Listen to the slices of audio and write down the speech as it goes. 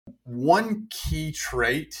One key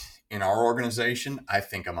trait in our organization, I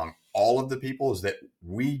think among all of the people, is that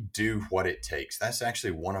we do what it takes. That's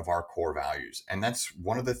actually one of our core values. And that's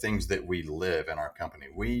one of the things that we live in our company.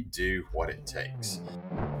 We do what it takes.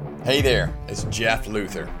 Hey there, it's Jeff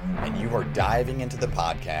Luther, and you are diving into the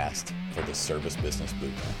podcast for the Service Business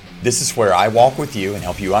Blueprint. This is where I walk with you and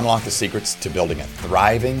help you unlock the secrets to building a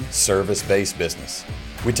thriving service-based business.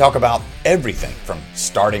 We talk about everything from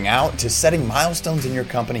starting out to setting milestones in your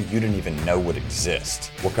company you didn't even know would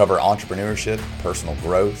exist. We'll cover entrepreneurship, personal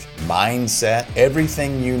growth, mindset,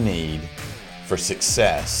 everything you need for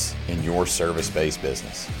success in your service-based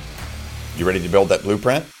business. You ready to build that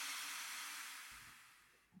blueprint?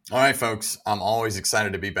 All right, folks, I'm always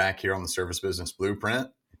excited to be back here on the Service Business Blueprint.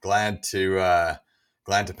 Glad to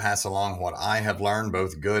pass along what I have learned,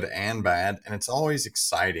 both good and bad, and it's always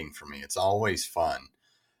exciting for me. It's always fun.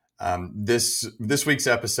 This week's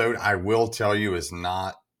episode, I will tell you, is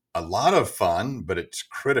not a lot of fun, but it's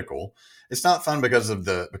critical. It's not fun because of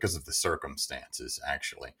the circumstances,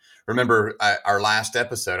 actually. Remember our last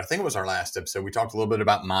episode, I think it was our last episode, we talked a little bit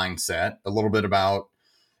about mindset, a little bit about,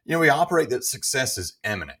 we operate that success is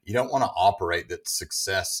imminent. You don't want to operate that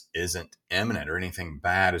success isn't imminent or anything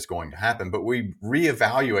bad is going to happen, but we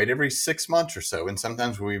reevaluate every 6 months or so. And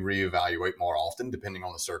sometimes we reevaluate more often, depending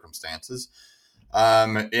on the circumstances.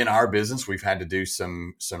 In our business, we've had to do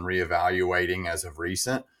some reevaluating as of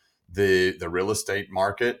recent. The real estate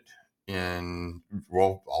market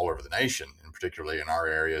all over the nation, and particularly in our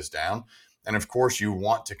area, is down. And of course, you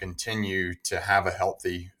want to continue to have a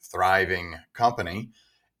healthy, thriving company.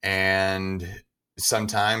 And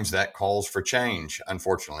sometimes that calls for change,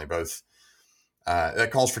 unfortunately, both that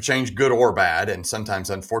calls for change, good or bad. And sometimes,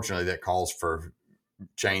 unfortunately, that calls for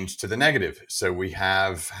change to the negative. So we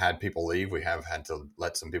have had people leave. We have had to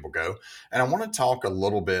let some people go. And I want to talk a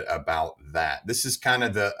little bit about that. This is kind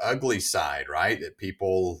of the ugly side, right? That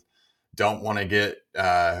people don't want to get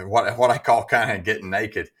what I call kind of getting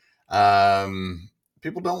naked.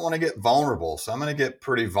 People don't want to get vulnerable. So I'm going to get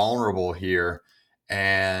pretty vulnerable here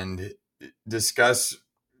and discuss,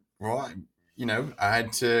 I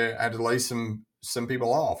had to lay some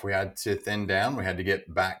people off. We had to thin down. We had to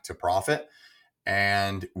get back to profit.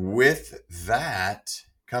 And with that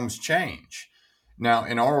comes change. Now,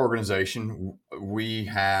 in our organization, we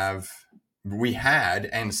had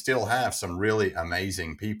and still have some really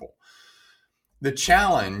amazing people. The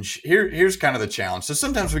challenge here's kind of the challenge. So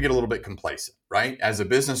sometimes we get a little bit complacent, right? As a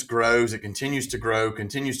business grows, it continues to grow,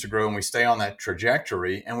 and we stay on that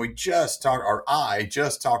trajectory. And I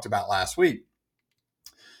just talked about last week.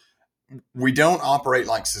 We don't operate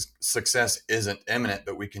like success isn't imminent,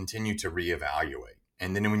 but we continue to reevaluate.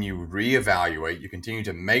 And then when you reevaluate, you continue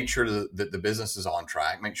to make sure that the business is on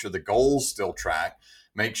track, make sure the goals still track,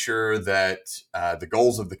 make sure that the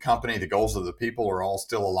goals of the company, the goals of the people are all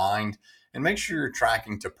still aligned, and make sure you're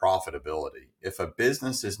tracking to profitability. If a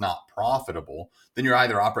business is not profitable, then you're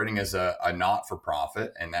either operating as a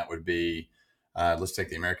not-for-profit, and that would be, let's take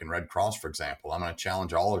the American Red Cross, for example. I'm going to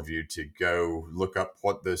challenge all of you to go look up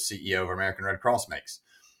what the CEO of American Red Cross makes.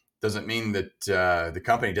 Doesn't mean that the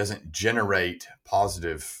company doesn't generate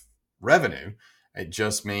positive revenue. It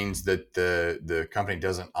just means that the company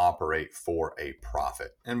doesn't operate for a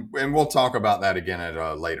profit. And we'll talk about that again at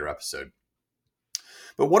a later episode.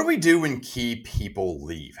 But what do we do when key people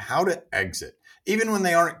leave? How to exit, even when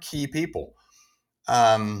they aren't key people?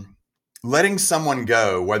 Letting someone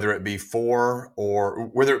go, whether it be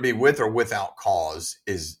with or without cause,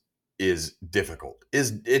 is difficult.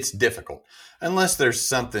 It's difficult unless there's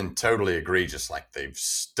something totally egregious, like they've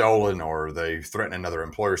stolen or they threaten another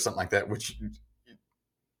employer or something like that, which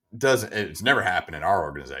it's never happened in our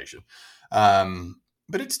organization.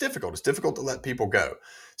 But it's difficult. It's difficult to let people go.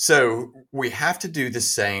 So we have to do the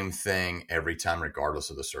same thing every time, regardless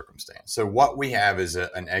of the circumstance. So what we have is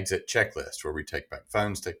an exit checklist where we take back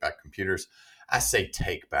phones, take back computers. I say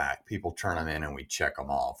take back. People turn them in and we check them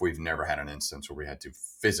off. We've never had an instance where we had to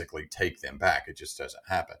physically take them back. It just doesn't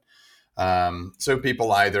happen. So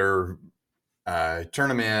people either turn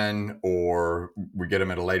them in or we get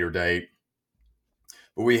them at a later date.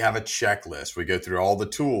 But we have a checklist. We go through all the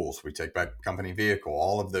tools. We take back company vehicle.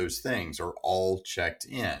 All of those things are all checked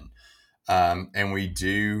in. And we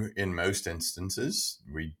do, in most instances,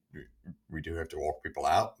 we do have to walk people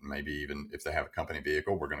out. Maybe even if they have a company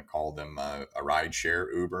vehicle, we're going to call them a ride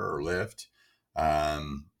share, Uber or Lyft.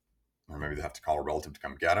 Or maybe they have to call a relative to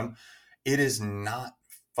come get them. It is not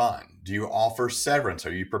fun. Do you offer severance?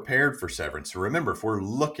 Are you prepared for severance? So remember, if we're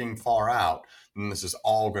looking far out, then this is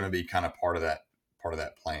all going to be kind of part of that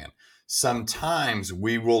plan. Sometimes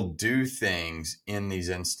we will do things in these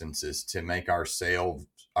instances to make our sales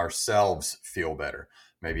ourselves feel better,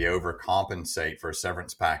 maybe overcompensate for a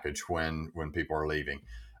severance package when people are leaving.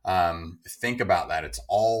 Think about that. It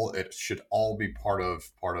should all be part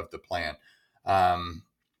of the plan. And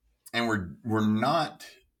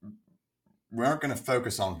we aren't going to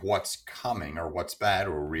focus on what's coming or what's bad.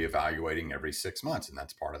 We're reevaluating every 6 months, and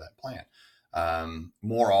that's part of that plan.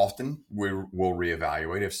 More often, we will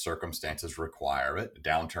reevaluate if circumstances require it, a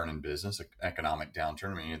downturn in business, economic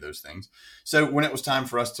downturn, any of those things. So when it was time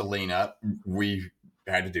for us to lean up, we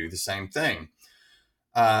had to do the same thing.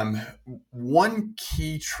 One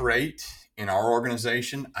key trait in our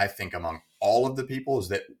organization, I think among all of the people, is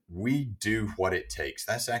that we do what it takes.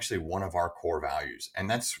 That's actually one of our core values. And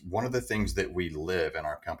that's one of the things that we live in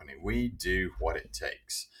our company. We do what it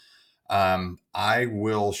takes. I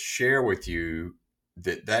will share with you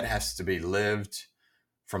that has to be lived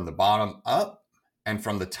from the bottom up and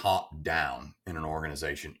from the top down in an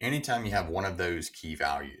organization. Anytime you have one of those key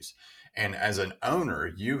values. And as an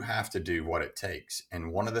owner, you have to do what it takes.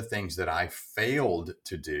 And one of the things that I failed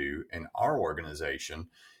to do in our organization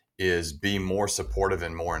is be more supportive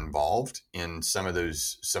and more involved in some of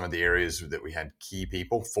the areas that we had key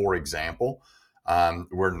people. For example,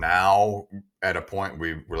 we're now at a point,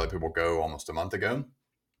 we let people go almost a month ago.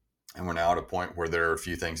 And we're now at a point where there are a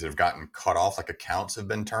few things that have gotten cut off, like accounts have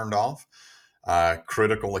been turned off.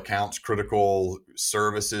 Critical accounts, critical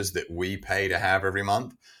services that we pay to have every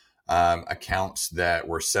month. Accounts that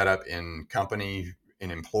were set up in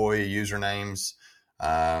employee usernames.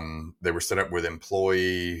 They were set up with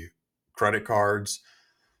employee credit cards.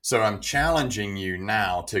 So I'm challenging you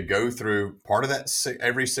now to go through part of that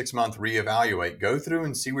every 6 month reevaluate, go through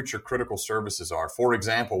and see what your critical services are. For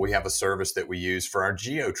example, we have a service that we use for our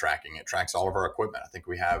geo tracking. It tracks all of our equipment. I think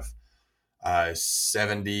we have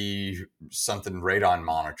 70 something radon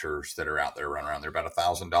monitors that are out there running around. They're about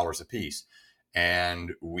 $1,000 a piece.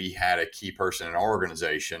 And we had a key person in our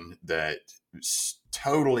organization that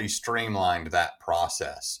totally streamlined that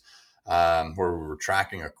process, where we were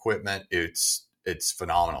tracking equipment. It's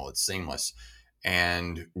phenomenal. It's seamless.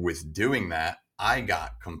 And with doing that, I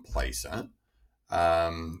got complacent,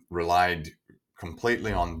 relied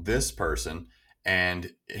completely on this person.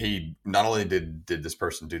 And he not only did this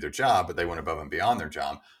person do their job, but they went above and beyond their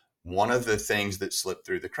job. One of the things that slipped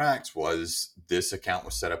through the cracks was this account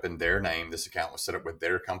was set up in their name. This account was set up with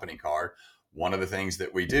their company card. One of the things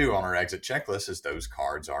that we do on our exit checklist is those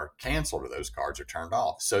cards are canceled or those cards are turned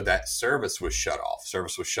off. So that service was shut off.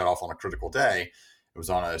 Service was shut off on a critical day. It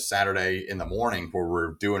was on a Saturday in the morning where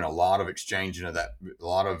we're doing a lot of exchanging of that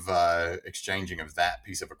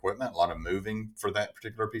piece of equipment, a lot of moving for that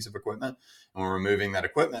particular piece of equipment. And when we're moving that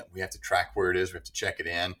equipment, we have to track where it is. We have to check it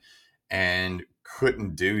in. And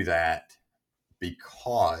couldn't do that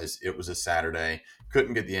because it was a Saturday,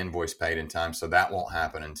 couldn't get the invoice paid in time. So that won't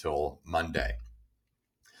happen until Monday.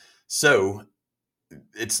 So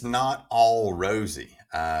it's not all rosy.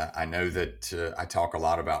 I know that I talk a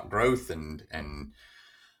lot about growth and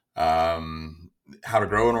how to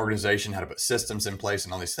grow an organization, how to put systems in place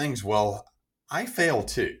and all these things. Well, I fail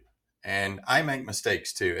too. And I make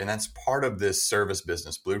mistakes too. And that's part of this service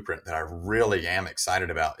business blueprint that I really am excited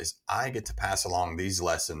about, is I get to pass along these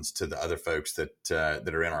lessons to the other folks that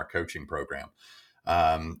are in our coaching program.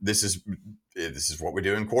 This is what we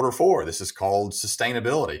do in quarter 4. This is called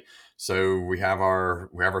sustainability. So we have our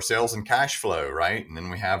sales and cash flow, right? And then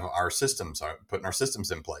we have our systems, putting our systems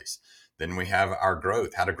in place. Then we have our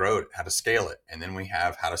growth, how to grow it, how to scale it. And then we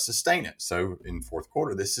have how to sustain it. So in fourth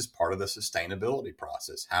quarter, this is part of the sustainability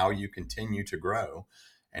process, how you continue to grow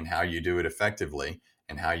and how you do it effectively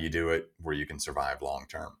and how you do it where you can survive long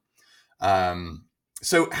term.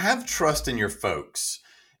 So have trust in your folks.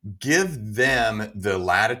 Give them the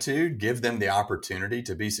latitude, give them the opportunity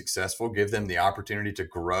to be successful, give them the opportunity to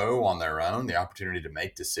grow on their own, the opportunity to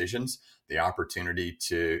make decisions, the opportunity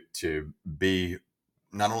to be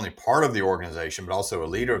not only part of the organization, but also a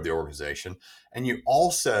leader of the organization. And you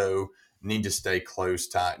also need to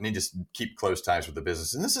keep close ties with the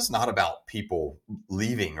business. And this is not about people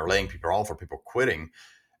leaving or laying people off or people quitting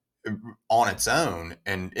on its own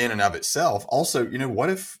and in and of itself. Also, what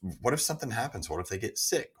if something happens? What if they get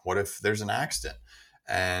sick? What if there's an accident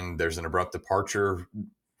and there's an abrupt departure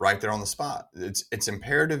right there on the spot? It's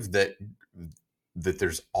imperative that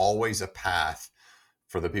there's always a path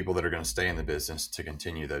for the people that are going to stay in the business to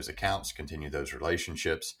continue those accounts, continue those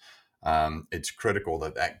relationships. It's critical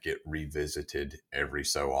that get revisited every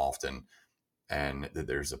so often and that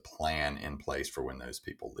there's a plan in place for when those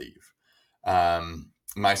people leave.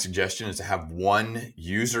 My suggestion is to have one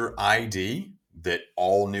user ID that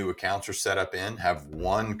all new accounts are set up in, have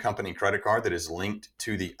one company credit card that is linked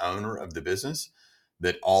to the owner of the business.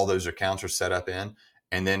 that all those accounts are set up in,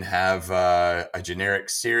 and then have a generic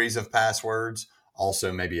series of passwords.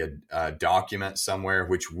 Also, maybe a document somewhere,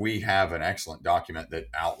 which we have an excellent document that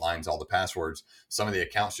outlines all the passwords. Some of the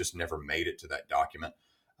accounts just never made it to that document.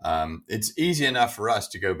 It's easy enough for us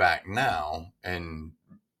to go back now and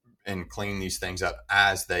clean these things up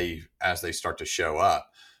as they start to show up.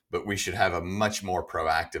 But we should have a much more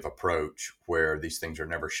proactive approach where these things are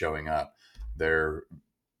never showing up.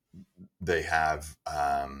 They have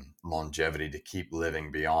longevity to keep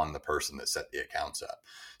living beyond the person that set the accounts up.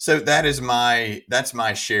 So that's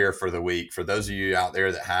my share for the week. For those of you out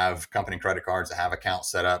there that have company credit cards, that have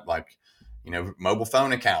accounts set up, like, mobile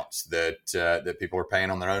phone accounts that people are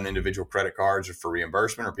paying on their own individual credit cards or for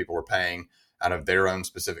reimbursement, or people are paying out of their own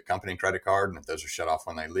specific company credit card, and if those are shut off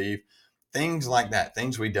when they leave, things like that,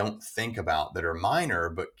 things we don't think about that are minor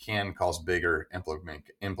but can cause bigger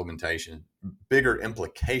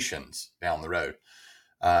implications down the road.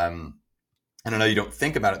 And I know you don't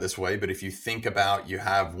think about it this way, but if you think about, you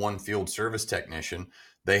have one field service technician,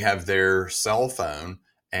 they have their cell phone,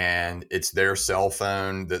 and it's their cell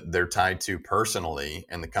phone that they're tied to personally,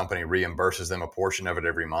 and the company reimburses them a portion of it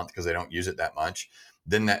every month because they don't use it that much.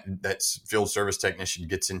 Then that field service technician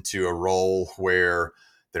gets into a role where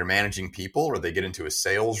they're managing people, or they get into a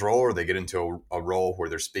sales role, or they get into a role where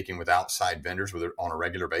they're speaking with outside vendors on a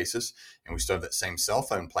regular basis, and we still have that same cell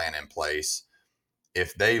phone plan in place.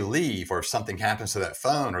 If they leave, or if something happens to that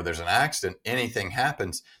phone, or there's an accident, anything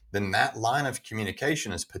happens, then that line of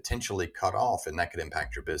communication is potentially cut off, and that could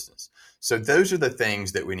impact your business. So those are the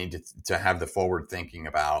things that we need to have the forward thinking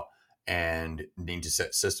about, and need to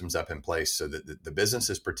set systems up in place so that the business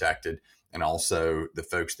is protected, and also the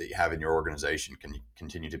folks that you have in your organization can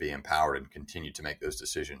continue to be empowered and continue to make those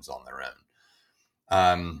decisions on their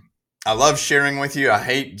own. I love sharing with you. I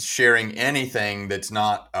hate sharing anything that's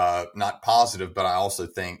not positive, but I also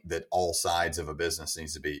think that all sides of a business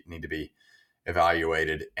need to be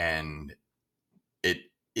evaluated, and it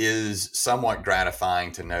is somewhat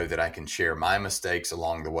gratifying to know that I can share my mistakes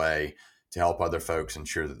along the way to help other folks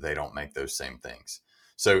ensure that they don't make those same things.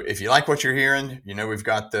 So if you like what you're hearing, we've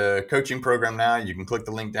got the coaching program now. You can click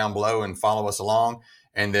the link down below and follow us along.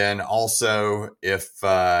 And then also, if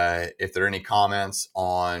there are any comments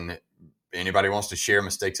on anybody wants to share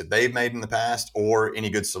mistakes that they've made in the past, or any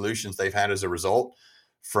good solutions they've had as a result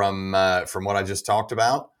from what I just talked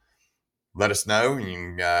about, let us know.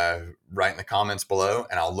 You can write in the comments below,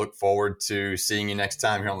 and I'll look forward to seeing you next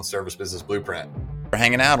time here on the Service Business Blueprint. We're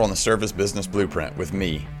hanging out on the Service Business Blueprint with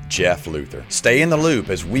me, Jeff Luther. Stay in the loop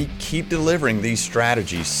as we keep delivering these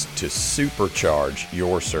strategies to supercharge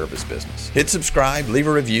your service business. Hit subscribe, leave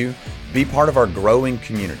a review, be part of our growing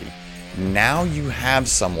community. Now you have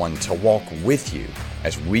someone to walk with you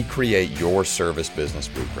as we create your service business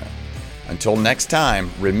blueprint. Until next time,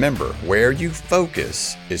 remember, where you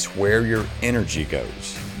focus is where your energy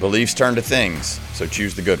goes. Beliefs turn to things, so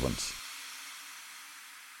choose the good ones.